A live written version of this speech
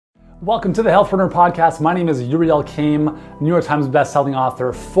Welcome to the Healthpreneur Podcast. My name is Uriel Kame, New York Times bestselling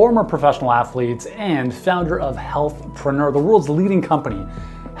author, former professional athlete, and founder of Healthpreneur, the world's leading company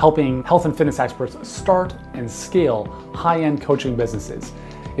helping health and fitness experts start and scale high-end coaching businesses.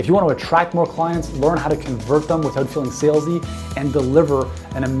 If you want to attract more clients, learn how to convert them without feeling salesy, and deliver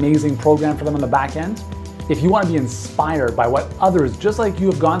an amazing program for them on the back end, if you want to be inspired by what others just like you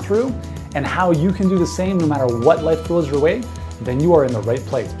have gone through and how you can do the same no matter what life throws your way, then you are in the right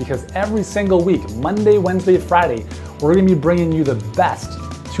place, because every single week, Monday, Wednesday, Friday, we're going to be bringing you the best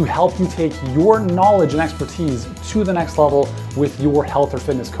to help you take your knowledge and expertise to the next level with your health or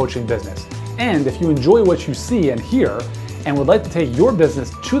fitness coaching business. And if you enjoy what you see and hear and would like to take your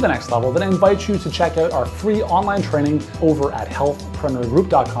business to the next level, then I invite you to check out our free online training over at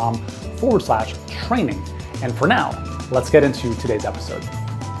healthpreneurgroup.com/training. And for now, let's get into today's episode.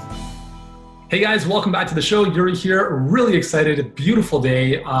 Hey guys, welcome back to the show. Yuri here, really excited, a beautiful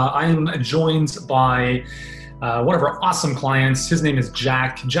day. I am joined by one of our awesome clients. His name is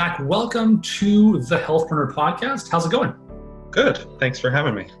Jack. Jack, welcome to the Healthpreneur Podcast. How's it going? Good, thanks for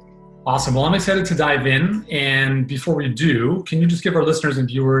having me. Awesome, well I'm excited to dive in. And before we do, can you just give our listeners and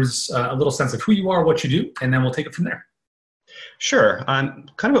viewers a little sense of who you are, what you do, and then we'll take it from there. Sure, I'm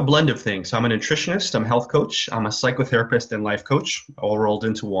kind of a blend of things. So I'm a nutritionist, I'm a health coach, I'm a psychotherapist and life coach, all rolled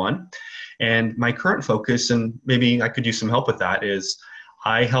into one. And my current focus, and maybe I could use some help with that, is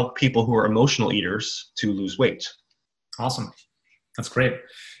I help people who are emotional eaters to lose weight. Awesome. That's great.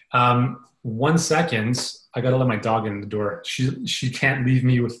 1 second. I got to let my dog in the door. She can't leave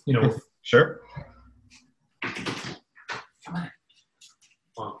me with, Sure. Come on.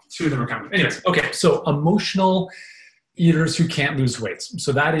 Well, two of them are coming. Anyways, okay. So emotional eaters who can't lose weight.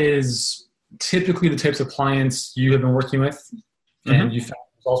 So that is typically the types of clients you have been working with and you found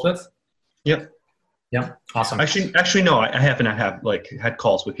results with? Yep. Yeah. Awesome. Actually, no, I haven't had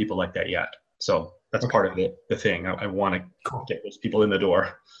calls with people like that yet. So that's part of the thing. I want to get those people in the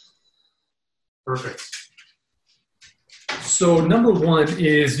door. Perfect. So number one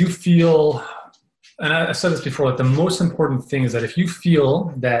is you feel, and I said this before, like the most important thing is that if you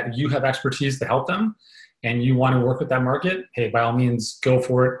feel that you have expertise to help them and you want to work with that market, hey, by all means, go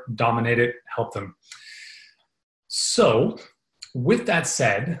for it, dominate it, help them. So with that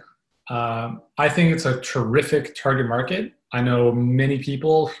said, I think it's a terrific target market. I know many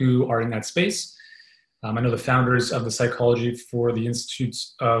people who are in that space. I know the founders of the Institute for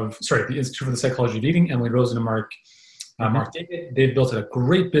the Psychology of Eating, Emily Rosen and Mark David. They've built a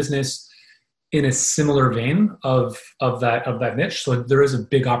great business in a similar vein of that niche. So there is a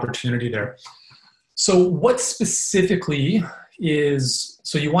big opportunity there. So what specifically is,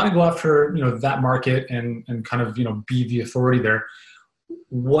 so you want to go after, that market and kind of, be the authority there.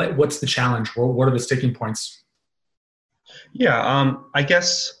 What's the challenge? What are the sticking points? Yeah, I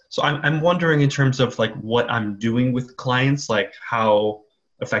guess, so I'm wondering in terms of like what I'm doing with clients, like how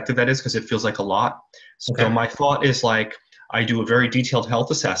effective that is, because it feels like a lot. So my thought is like, I do a very detailed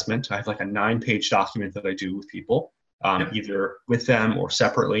health assessment. I have like a 9-page document that I do with people, either with them or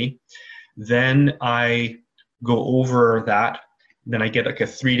separately. Then I go over that. Then I get like a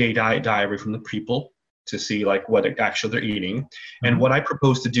 3-day diet diary from the people to see like what actually they're eating. And what I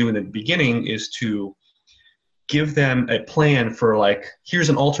propose to do in the beginning is to give them a plan for like, here's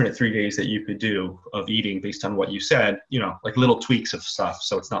an alternate 3 days that you could do of eating based on what you said, like little tweaks of stuff.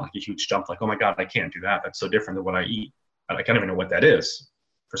 So it's not like a huge jump, like, oh my God, I can't do that. That's so different than what I eat. I don't even know what that is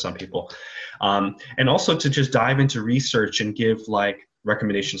for some people. And also to just dive into research and give like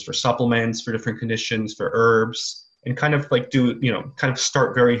recommendations for supplements, for different conditions, for herbs, and kind of like do, kind of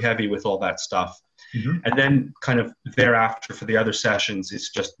start very heavy with all that stuff. And then kind of thereafter for the other sessions, it's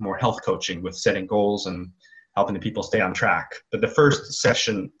just more health coaching with setting goals and helping the people stay on track. But the first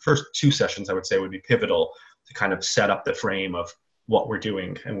 2 sessions, I would say, would be pivotal to kind of set up the frame of what we're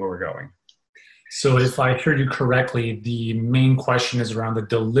doing and where we're going. So if I heard you correctly, the main question is around the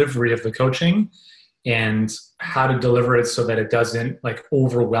delivery of the coaching and how to deliver it so that it doesn't like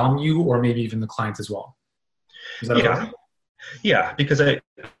overwhelm you or maybe even the clients as well. Is that okay? Yeah, because I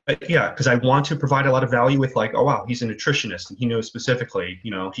want to provide a lot of value with like, oh wow, he's a nutritionist and he knows specifically,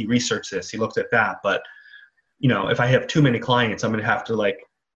 he researched this, he looked at that. But, if I have too many clients, I'm going to have to like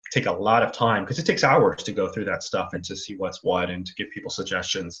take a lot of time because it takes hours to go through that stuff and to see what's what and to give people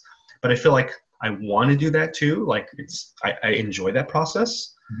suggestions. But I feel like I want to do that too. Like I enjoy that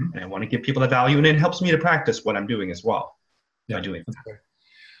process and I want to give people the value, and it helps me to practice what I'm doing as well. By doing that.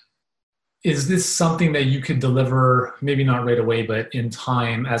 Is this something that you could deliver, maybe not right away, but in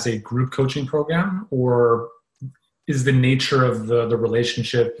time as a group coaching program? Or is the nature of the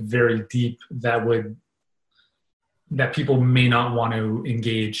relationship very deep that would that people may not want to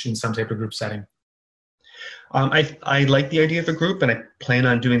engage in some type of group setting? I like the idea of a group, and I plan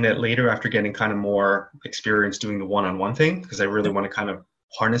on doing that later after getting kind of more experience doing the one-on-one thing, because I really want to kind of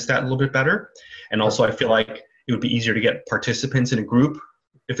harness that a little bit better. And also I feel like it would be easier to get participants in a group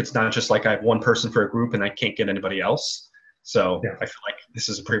if it's not just like I have one person for a group and I can't get anybody else. So I feel like this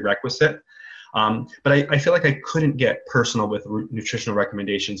is a prerequisite. But I feel like I couldn't get personal with nutritional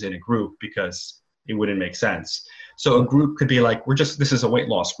recommendations in a group because it wouldn't make sense. So a group could be like, this is a weight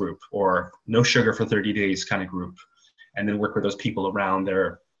loss group, or no sugar for 30 days kind of group, and then work with those people around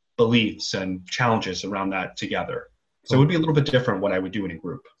their beliefs and challenges around that together. So it would be a little bit different what I would do in a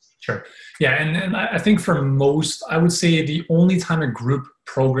group. Sure. Yeah. And I think for most, I would say the only time a group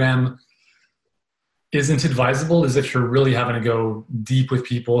program isn't advisable is if you're really having to go deep with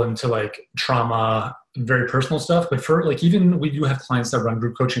people into like trauma, very personal stuff. But for like, even we do have clients that run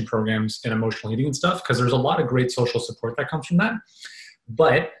group coaching programs in emotional eating and stuff, because there's a lot of great social support that comes from that.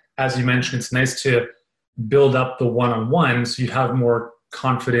 But as you mentioned, it's nice to build up the one-on-one so you have more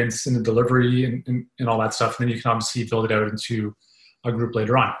confidence in the delivery and all that stuff. And then you can obviously build it out into a group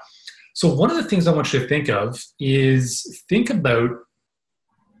later on. So one of the things I want you to think of is think about,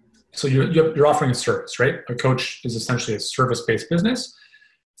 so you're offering a service, right? A coach is essentially a service-based business.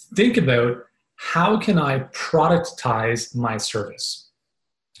 Think about, how can I productize my service?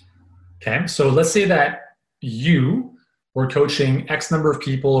 Okay, so let's say that you were coaching X number of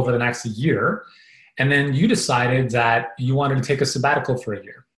people over the next year, and then you decided that you wanted to take a sabbatical for a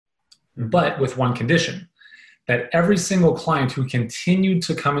year, but with one condition, that every single client who continued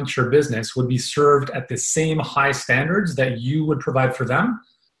to come into your business would be served at the same high standards that you would provide for them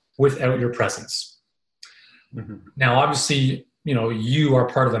without your presence. Mm-hmm. Now, obviously, you are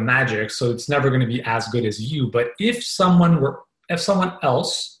part of the magic, so it's never going to be as good as you. But if someone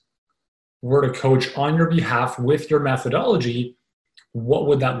else were to coach on your behalf with your methodology, what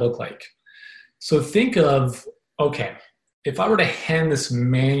would that look like? So think of, okay, if I were to hand this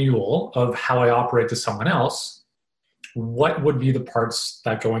manual of how I operate to someone else, what would be the parts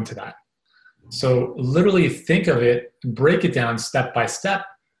that go into that? So literally think of it, break it down step by step.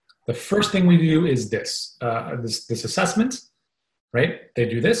 The first thing we do is this assessment, right? They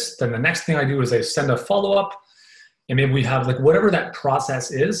do this. Then the next thing I do is I send a follow-up, and maybe we have like whatever that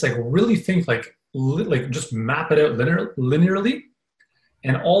process is, like really think like just map it out linearly,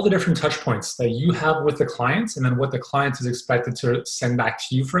 and all the different touch points that you have with the clients, and then what the client is expected to send back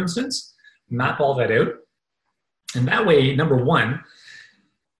to you, for instance, map all that out. And that way, number one,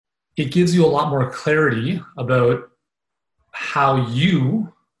 it gives you a lot more clarity about how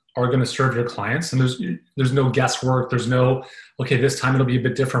you are going to serve your clients. And there's no guesswork. There's no, okay, this time it'll be a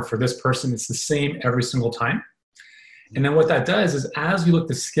bit different for this person. It's the same every single time. And then what that does is, as you look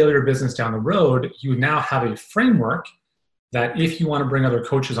to scale your business down the road, you now have a framework that if you want to bring other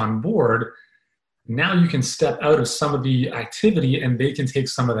coaches on board, now you can step out of some of the activity and they can take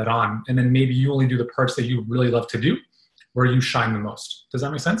some of that on. And then maybe you only do the parts that you really love to do, where you shine the most. Does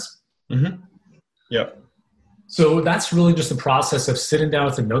that make sense? Mm-hmm. Yeah. So that's really just the process of sitting down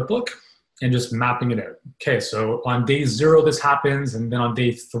with a notebook and just mapping it out. Okay, so on day 0, this happens, and then on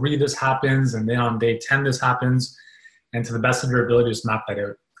day 3, this happens, and then on day 10, this happens. And to the best of your ability, just map that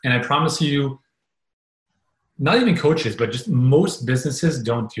out. And I promise you, not even coaches, but just most businesses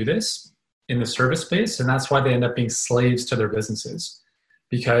don't do this in the service space. And that's why they end up being slaves to their businesses.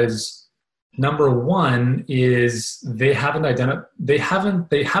 Because number one is they have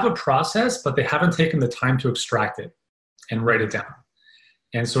a process, but they haven't taken the time to extract it and write it down.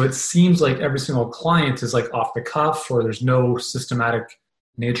 And so it seems like every single client is like off the cuff, or there's no systematic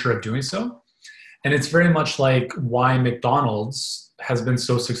nature of doing so. And it's very much like why McDonald's has been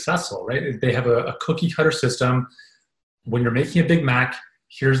so successful, right? They have a cookie cutter system. When you're making a Big Mac,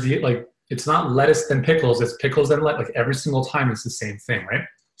 here's it's not lettuce then pickles, it's pickles then lettuce. Like every single time it's the same thing, right?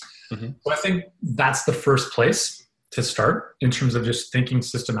 Mm-hmm. So I think that's the first place to start in terms of just thinking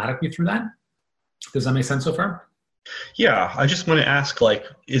systematically through that. Does that make sense so far? Yeah, I just want to ask,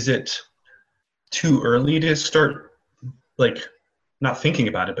 is it too early to start, not thinking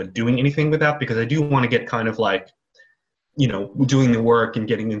about it, but doing anything with that? Because I do want to get kind of doing the work and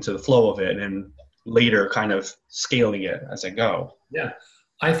getting into the flow of it, and later kind of scaling it as I go. Yeah.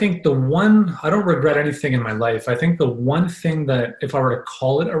 I think I don't regret anything in my life. I think the one thing that if I were to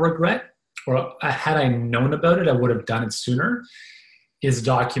call it a regret, or had I known about it, I would have done it sooner, is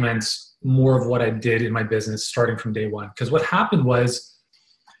document more of what I did in my business starting from day one. Because what happened was,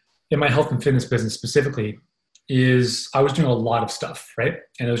 in my health and fitness business specifically, is I was doing a lot of stuff, right?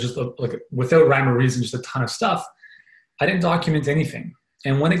 And it was just without rhyme or reason, just a ton of stuff. I didn't document anything.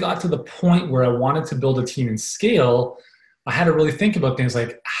 And when it got to the point where I wanted to build a team and scale, I had to really think about things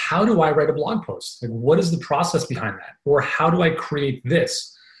like, how do I write a blog post? Like, what is the process behind that? Or how do I create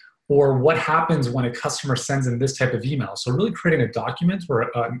this? Or what happens when a customer sends in this type of email? So really creating a document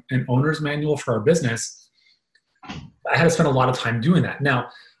or an owner's manual for our business, I had to spend a lot of time doing that. Now,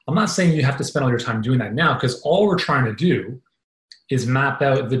 I'm not saying you have to spend all your time doing that now, because all we're trying to do is map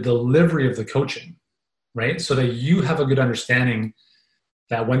out the delivery of the coaching, right? So that you have a good understanding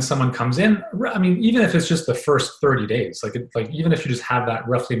that when someone comes in, I mean, even if it's just the first 30 days, like even if you just have that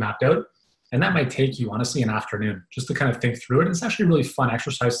roughly mapped out, and that might take you, honestly, an afternoon just to kind of think through it. It's actually a really fun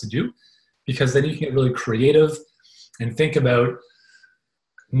exercise to do, because then you can get really creative and think about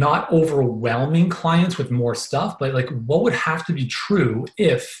not overwhelming clients with more stuff, but like what would have to be true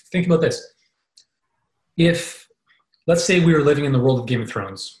if, think about this, if, let's say we were living in the world of Game of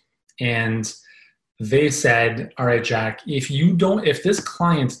Thrones and they said, all right, Jack, if this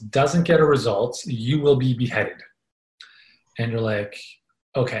client doesn't get a result, you will be beheaded. And you're like,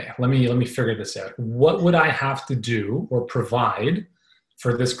 okay, let me figure this out. What would I have to do or provide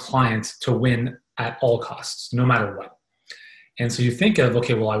for this client to win at all costs, no matter what? And so you think of,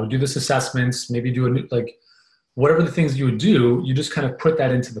 okay, well, I would do this assessment, maybe do whatever the things you would do, you just kind of put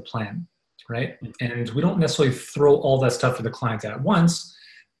that into the plan, right? And we don't necessarily throw all that stuff for the client at once,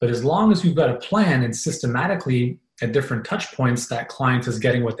 but as long as you've got a plan and systematically at different touch points, that client is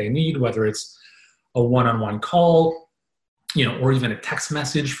getting what they need, whether it's a one-on-one call, or even a text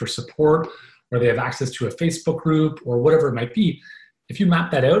message for support, or they have access to a Facebook group or whatever it might be. If you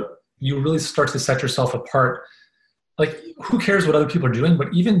map that out, you really start to set yourself apart. Like, who cares what other people are doing?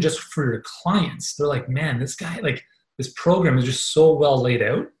 But even just for your clients, they're like, man, this program is just so well laid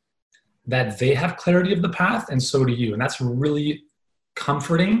out that they have clarity of the path, and so do you. And that's really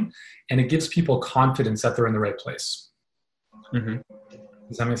comforting, and it gives people confidence that they're in the right place. Mm-hmm.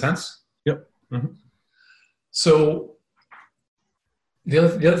 Does that make sense? Yep. Mm-hmm. So the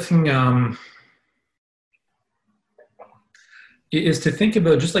other thing is to think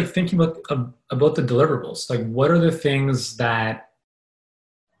about, just like thinking about the deliverables. Like, what are the things that,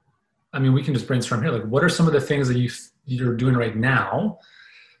 we can just brainstorm here. Like, what are some of the things that you're doing right now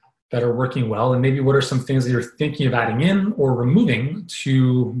that are working well? And maybe what are some things that you're thinking of adding in or removing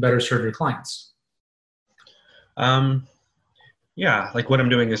to better serve your clients? Yeah, like what I'm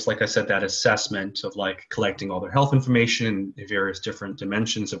doing is, like I said, that assessment of like collecting all their health information in various different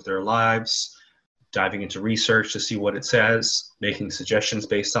dimensions of their lives, diving into research to see what it says, making suggestions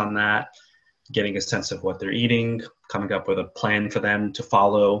based on that, getting a sense of what they're eating, coming up with a plan for them to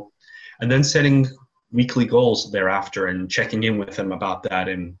follow, and then setting weekly goals thereafter and checking in with them about that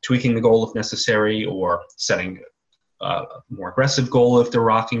and tweaking the goal if necessary, or setting a more aggressive goal if they're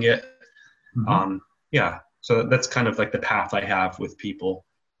rocking it. Mm-hmm. Yeah. So that's kind of like the path I have with people.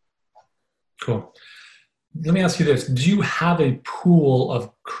 Cool. Let me ask you this. Do you have a pool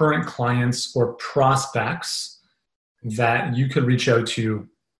of current clients or prospects that you could reach out to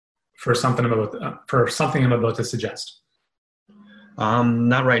for something I'm about to suggest?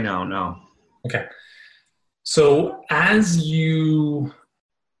 Not right now, no. Okay. So as you,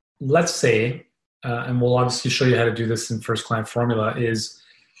 let's say, and we'll obviously show you how to do this in First Client Formula, is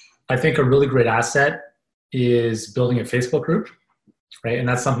I think a really great asset is building a Facebook group, right? And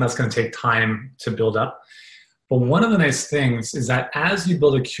that's something that's going to take time to build up. But one of the nice things is that as you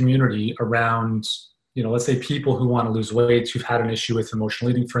build a community around, let's say people who want to lose weight, who've had an issue with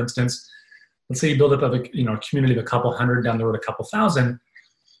emotional eating, for instance, let's say you build up a community of a couple hundred, down the road a couple thousand,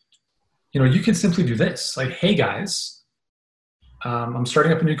 you can simply do this. Like, hey guys, I'm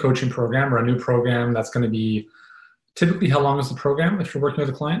starting up a new coaching program, or a new program that's going to be, typically how long is the program if you're working with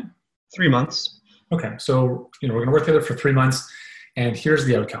a client? 3 months. Okay, so we're going to work together for 3 months, and here's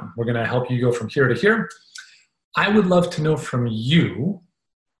the outcome. We're going to help you go from here to here. I would love to know from you,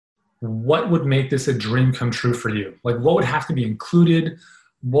 what would make this a dream come true for you? Like, what would have to be included?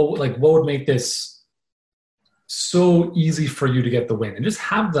 What would make this so easy for you to get the win? And just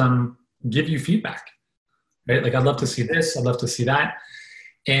have them give you feedback, right? Like, I'd love to see this. I'd love to see that.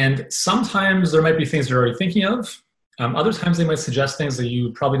 And sometimes there might be things they're already thinking of. Other times they might suggest things that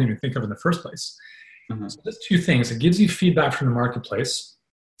you probably didn't even think of in the first place. Mm-hmm. So there's two things. It gives you feedback from the marketplace.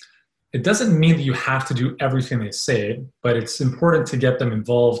 It doesn't mean that you have to do everything they say, but it's important to get them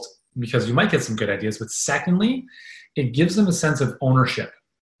involved because you might get some good ideas. But secondly, it gives them a sense of ownership.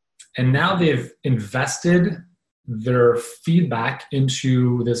 And now they've invested their feedback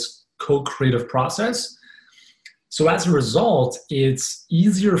into this co-creative process. So as a result, it's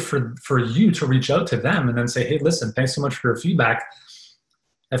easier for you to reach out to them and then say, hey, listen, thanks so much for your feedback.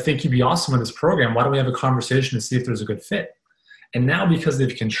 I think you'd be awesome with this program. Why don't we have a conversation to see if there's a good fit? And now because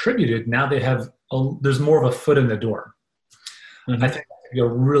they've contributed, now they have, there's more of a foot in the door. I think that could be a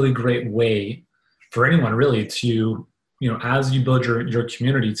really great way for anyone really to, as you build your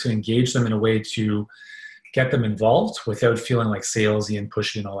community, to engage them in a way to get them involved without feeling like salesy and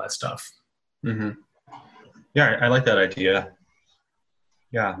pushy and all that stuff. Yeah, I like that idea.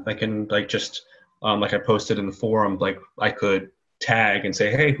 Yeah, I can just like I posted in the forum, like I could tag and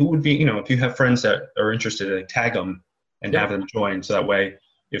say, hey, who would be, if you have friends that are interested, like, tag them and have them join. So that way,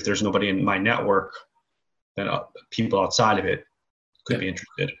 if there's nobody in my network, then people outside of it could be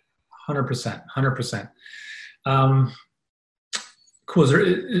interested. 100%. Cool.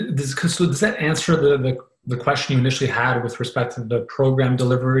 So does that answer the question you initially had with respect to the program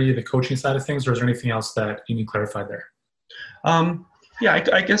delivery, the coaching side of things, or is there anything else that you need clarified there? Yeah,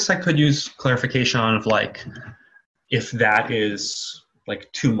 I guess I could use clarification on like if that is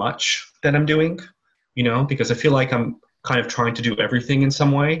like too much that I'm doing, because I feel like I'm kind of trying to do everything in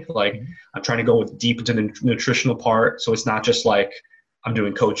some way. Like I'm trying to go deep into the nutritional part. So it's not just like I'm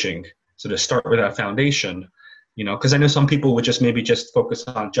doing coaching. So to start with that foundation, because I know some people would just focus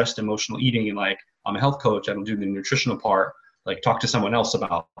on just emotional eating and like, I'm a health coach, I don't do the nutritional part, like talk to someone else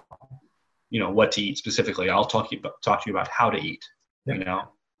about, what to eat specifically. I'll talk to you about how to eat,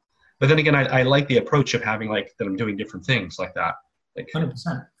 But then again, I like the approach of having like that I'm doing different things like that. Like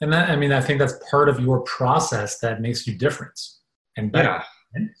 100%. And that, I think that's part of your process that makes you different and better.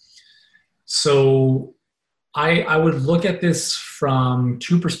 Yeah. So I would look at this from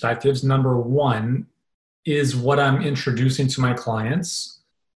two perspectives. Number one is what I'm introducing to my clients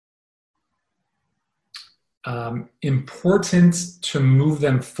important to move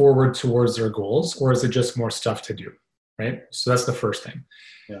them forward towards their goals, or is it just more stuff to do, right? So that's the first thing.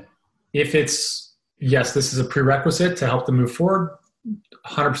 Yeah. If it's, yes, this is a prerequisite to help them move forward,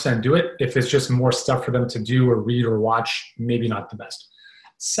 100% do it. If it's just more stuff for them to do or read or watch, maybe not the best.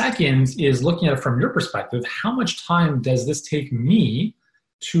 Second is looking at it from your perspective. How much time does this take me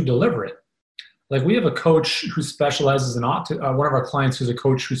to deliver it? Like we have a coach who specializes in autism. One of our clients who's a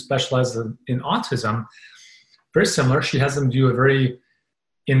coach who specializes in autism. Very similar. She has them do a very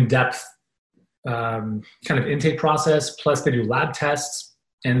in-depth kind of intake process. Plus they do lab tests.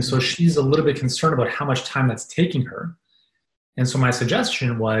 And so she's a little bit concerned about how much time that's taking her. And so my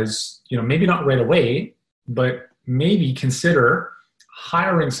suggestion was, maybe not right away, but maybe consider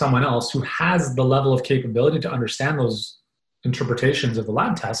hiring someone else who has the level of capability to understand those interpretations of the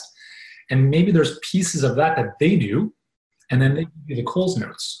lab test. And maybe there's pieces of that they do, and then they give you the Coles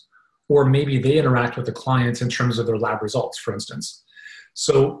notes. Or maybe they interact with the clients in terms of their lab results, for instance.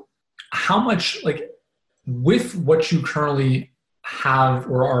 So how much, like with what you currently have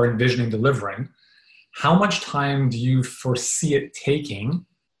or are envisioning delivering, how much time do you foresee it taking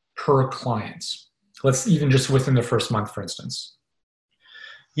per client? Let's even just within the first month, for instance.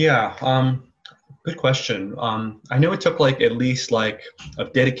 Yeah, good question. I know it took like at least like a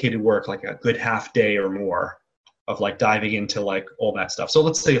dedicated work, like a good half day or more of like diving into like all that stuff. So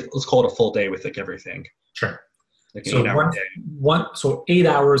let's call it a full day with like everything. Sure. Like so 8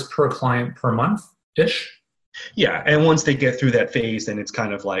 hours per client per month-ish? Yeah, and once they get through that phase, then it's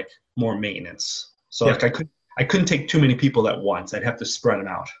kind of like more maintenance. So like I couldn't take too many people at once. I'd have to spread them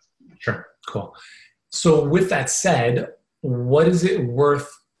out. Sure, cool. So with that said, what is it worth?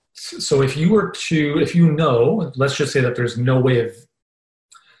 So if let's just say that there's no way of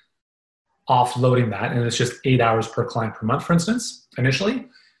offloading that, and it's just 8 hours per client per month, for instance, initially,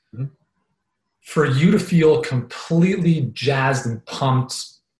 for you to feel completely jazzed and pumped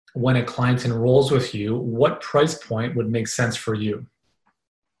when a client enrolls with you, what price point would make sense for you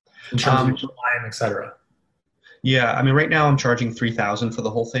in terms of time, et cetera? Yeah, right now I'm charging $3,000 for the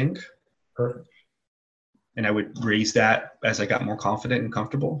whole thing. Perfect. And I would raise that as I got more confident and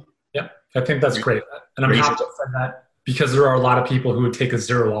comfortable. Yeah, I think that's great. And I'm happy to say that because there are a lot of people who would take a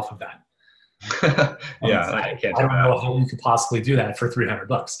zero off of that. Yeah, I don't know how you could possibly do that for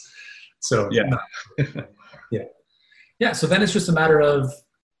 $300. So yeah. No. Yeah. So then it's just a matter of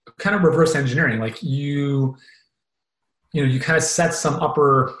kind of reverse engineering. Like you kind of set some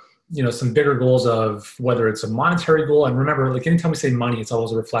upper, some bigger goals of whether it's a monetary goal. And remember, like anytime we say money, it's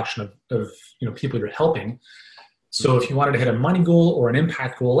always a reflection of people you're helping. So if you wanted to hit a money goal or an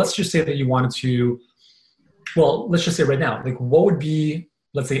impact goal, let's just say that you wanted to, let's just say right now, like what would be,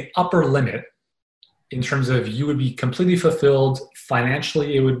 let's say, upper limit in terms of you would be completely fulfilled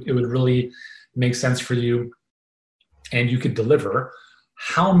financially, it would really make sense for you and you could deliver.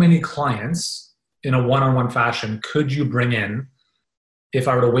 How many clients in a one-on-one fashion could you bring in if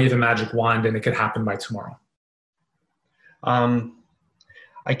I were to wave a magic wand and it could happen by tomorrow?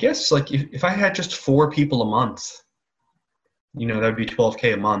 I guess like if I had just 4 people a month, that would be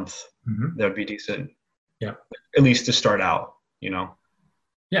 12K a month. Mm-hmm. That would be decent. Yeah. At least to start out,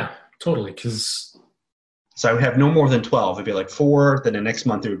 Yeah, totally. So I would have no more than 12. It'd be like 4, then the next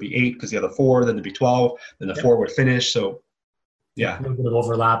month it would be 8 because the other 4, then it'd be 12, then the 4 would finish. So yeah. A little bit of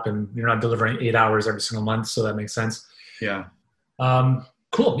overlap, and you're not delivering 8 hours every single month. So that makes sense. Yeah.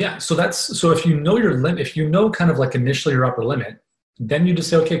 Cool. Yeah. So if you know your limit, if you know kind of like initially your upper limit, then you just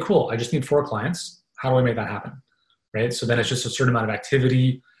say, okay, cool. I just need 4 clients. How do I make that happen? Right. So then it's just a certain amount of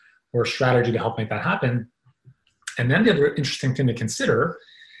activity or strategy to help make that happen. And then the other interesting thing to consider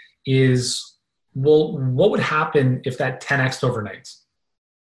is, well, what would happen if that 10x'd overnight?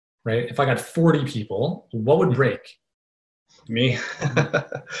 Right? If I got 40 people, what would break? Me.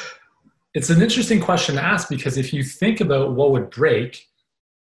 It's an interesting question to ask, because if you think about what would break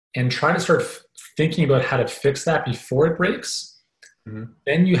and try to start thinking about how to fix that before it breaks,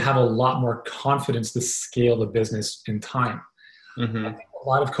 then you have a lot more confidence to scale the business in time. I think a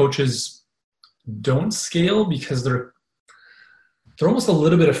lot of coaches don't scale because they're almost a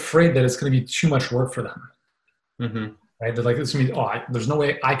little bit afraid that it's going to be too much work for them. Right? They're like, there's no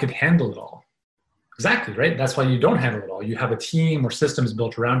way I could handle it all. Exactly, right? That's why you don't handle it all. You have a team or systems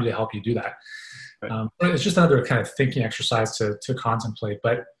built around you to help you do that. Right. It's just another kind of thinking exercise to contemplate.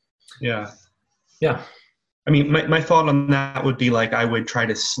 But yeah. I mean, my thought on that would be like, I would try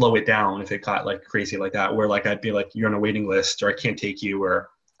to slow it down if it got like crazy like that, where like I'd be like, you're on a waiting list, or I can't take you, or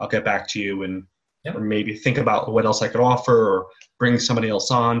I'll get back to you, and or maybe think about what else I could offer, or bring somebody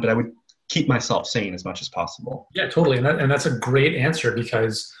else on. But I would keep myself sane as much as possible. Yeah, totally. And that's a great answer,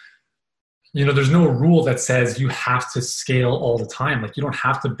 because there's no rule that says you have to scale all the time. Like, you don't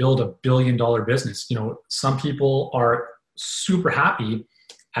have to build $1 billion business. Some people are super happy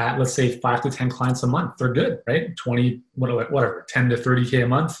at, let's say, 5 to 10 clients a month. They're good, right? 20, whatever, 10 to 30K a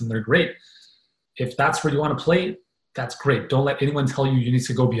month, and they're great. If that's where you want to play, that's great. Don't let anyone tell you need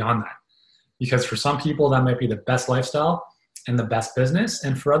to go beyond that. Because for some people, that might be the best lifestyle and the best business.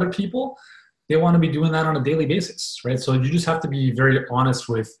 And for other people, they want to be doing that on a daily basis, right? So you just have to be very honest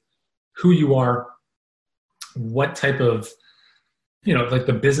with who you are, what type of, like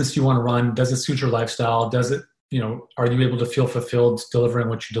the business you want to run. Does it suit your lifestyle? Does it, are you able to feel fulfilled delivering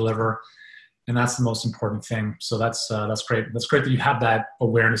what you deliver? And that's the most important thing. So that's great. That's great that you have that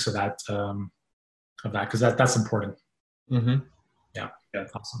awareness of that, because that's important. Yeah.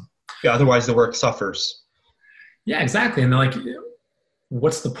 Awesome. Yeah. Otherwise the work suffers. Yeah, exactly. And like,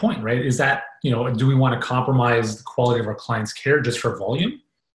 what's the point, right? Is that, do we want to compromise the quality of our clients' care just for volume?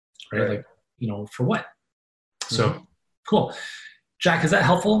 Right? Like, for what? So cool. Jack, is that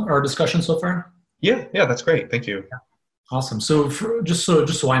helpful, our discussion so far? Yeah, that's great. Thank you. Yeah. Awesome. So just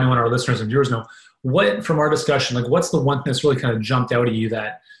so I know, and our listeners and viewers know, what from our discussion, like what's the one thing that's really kind of jumped out at you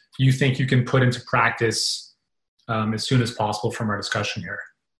that you think you can put into practice as soon as possible from our discussion here?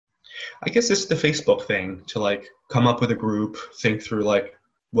 I guess it's the Facebook thing, to like come up with a group, think through like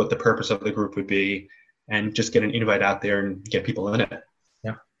what the purpose of the group would be, and just get an invite out there and get people in it.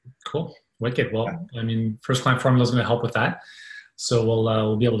 Yeah. Cool. Wicked. Well, I mean, First Client Formula is going to help with that. So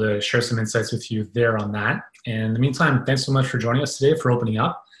we'll be able to share some insights with you there on that. And in the meantime, thanks so much for joining us today, for opening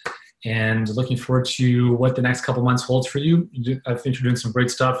up, and looking forward to what the next couple months holds for you. I think you're doing some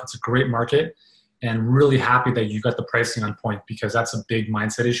great stuff. It's a great market, and really happy that you got the pricing on point, because that's a big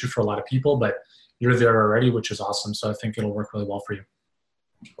mindset issue for a lot of people, but you're there already, which is awesome. So I think it'll work really well for you.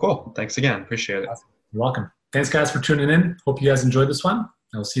 Cool. Thanks again. Appreciate it. You're welcome. Thanks guys for tuning in. Hope you guys enjoyed this one.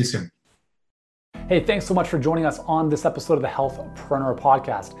 I'll see you soon. Hey, thanks so much for joining us on this episode of the Healthpreneur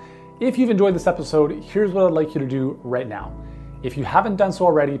Podcast. If you've enjoyed this episode, here's what I'd like you to do right now. If you haven't done so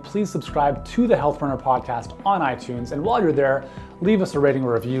already, please subscribe to the Healthpreneur Podcast on iTunes. And while you're there, leave us a rating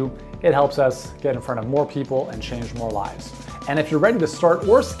or review. It helps us get in front of more people and change more lives. And if you're ready to start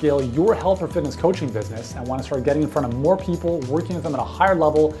or scale your health or fitness coaching business and want to start getting in front of more people, working with them at a higher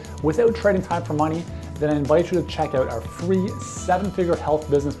level without trading time for money, then I invite you to check out our free 7-figure health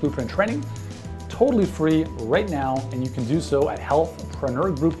business blueprint training. Totally free right now, and you can do so at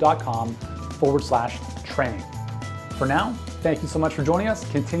healthpreneurgroup.com/training. For now, thank you so much for joining us.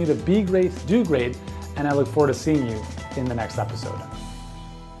 Continue to be great, do great, and I look forward to seeing you in the next episode.